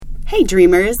Hey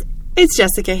dreamers, it's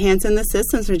Jessica Hansen, the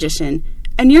Systems Magician,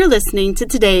 and you're listening to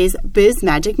today's Biz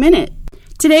Magic Minute.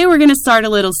 Today we're going to start a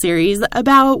little series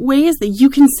about ways that you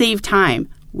can save time.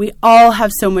 We all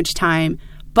have so much time,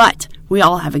 but we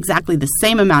all have exactly the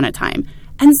same amount of time.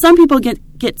 And some people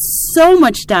get so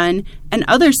much done, and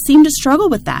others seem to struggle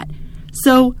with that.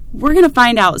 So we're going to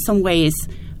find out some ways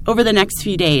over the next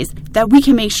few days that we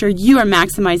can make sure you are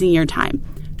maximizing your time.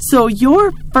 So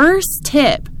your first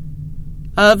tip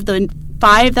of the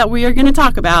 5 that we are going to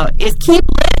talk about is keep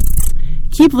lists.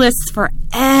 Keep lists for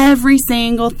every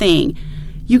single thing.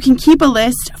 You can keep a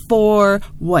list for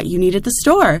what you need at the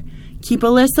store. Keep a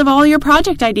list of all your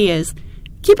project ideas.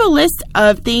 Keep a list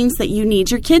of things that you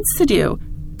need your kids to do,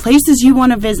 places you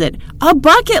want to visit, a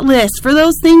bucket list for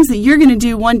those things that you're going to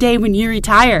do one day when you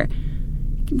retire.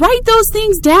 Write those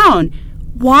things down.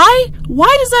 Why?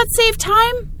 Why does that save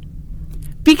time?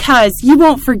 Because you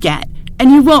won't forget, and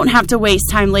you won't have to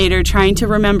waste time later trying to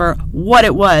remember what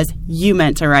it was you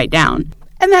meant to write down.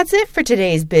 And that's it for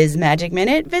today's Biz Magic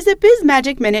Minute. Visit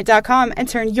bizmagicminute.com and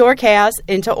turn your chaos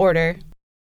into order.